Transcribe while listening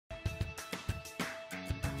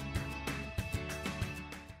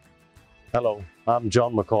Hello, I'm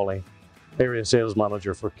John McCauley, Area Sales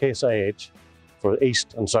Manager for Case IH for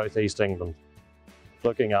East and South East England,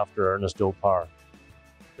 looking after Ernest Doe Power.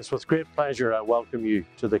 It's with great pleasure I welcome you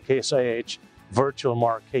to the Case IH Virtual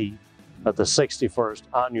Marquee at the 61st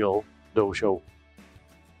Annual Doe Show.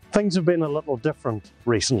 Things have been a little different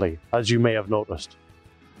recently, as you may have noticed.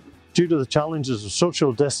 Due to the challenges of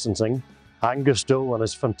social distancing, Angus Doe and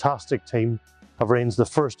his fantastic team have arranged the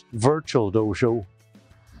first virtual Doe Show.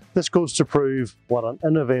 This goes to prove what an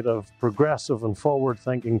innovative, progressive and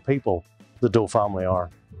forward-thinking people the Doe family are.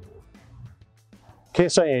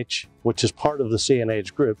 Case IH, which is part of the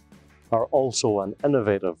CNH Group, are also an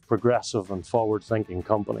innovative, progressive and forward-thinking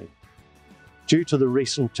company. Due to the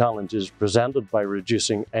recent challenges presented by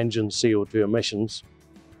reducing engine CO2 emissions,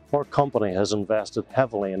 our company has invested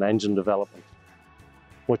heavily in engine development,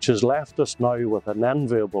 which has left us now with an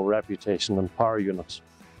enviable reputation in power units,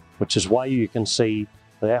 which is why you can see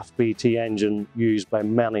the FBT engine used by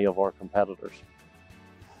many of our competitors.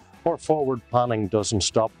 Our forward planning doesn't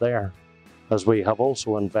stop there, as we have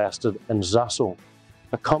also invested in Zasso,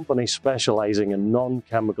 a company specialising in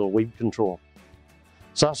non-chemical weed control.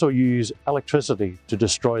 Zasso use electricity to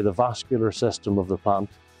destroy the vascular system of the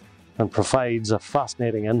plant and provides a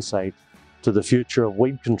fascinating insight to the future of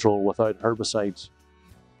weed control without herbicides.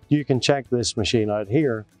 You can check this machine out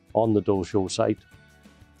here on the Doe Show site.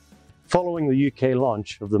 Following the UK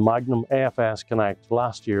launch of the Magnum AFS Connect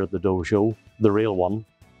last year at the Doe Show, the real one,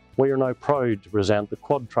 we are now proud to present the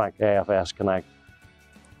Quadtrac AFS Connect.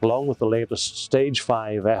 Along with the latest Stage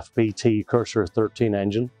 5 FBT Cursor 13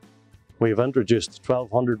 engine, we have introduced the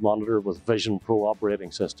 1200 monitor with Vision Pro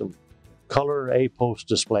operating system, colour A-post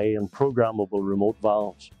display and programmable remote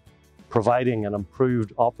valves, providing an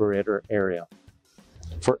improved operator area.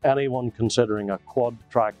 For anyone considering a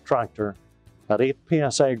Quadtrac tractor, at 8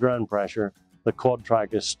 psi ground pressure, the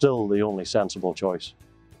Quadtrac is still the only sensible choice.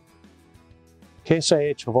 Case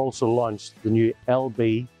IH have also launched the new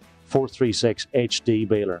LB436 HD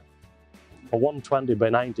baler, a 120 by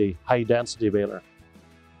 90 high density baler.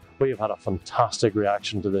 We have had a fantastic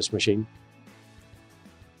reaction to this machine.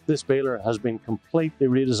 This baler has been completely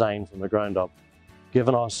redesigned from the ground up,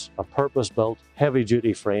 giving us a purpose-built heavy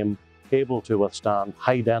duty frame able to withstand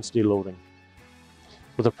high density loading.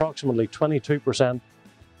 With approximately 22%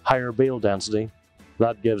 higher bale density,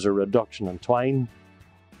 that gives a reduction in twine,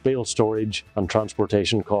 bale storage and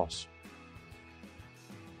transportation costs.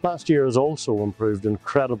 Last year has also proved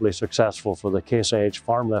incredibly successful for the Case IH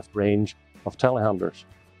farm lift range of telehandlers.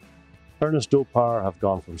 Ernest Doe Power have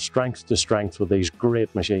gone from strength to strength with these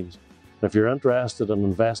great machines. If you're interested in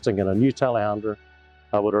investing in a new telehandler,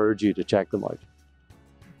 I would urge you to check them out.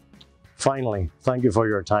 Finally, thank you for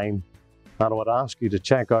your time, and I would ask you to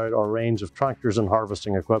check out our range of tractors and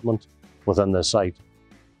harvesting equipment within this site.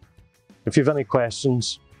 If you have any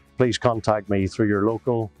questions, please contact me through your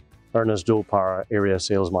local Ernest Doe Power Area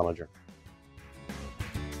Sales Manager.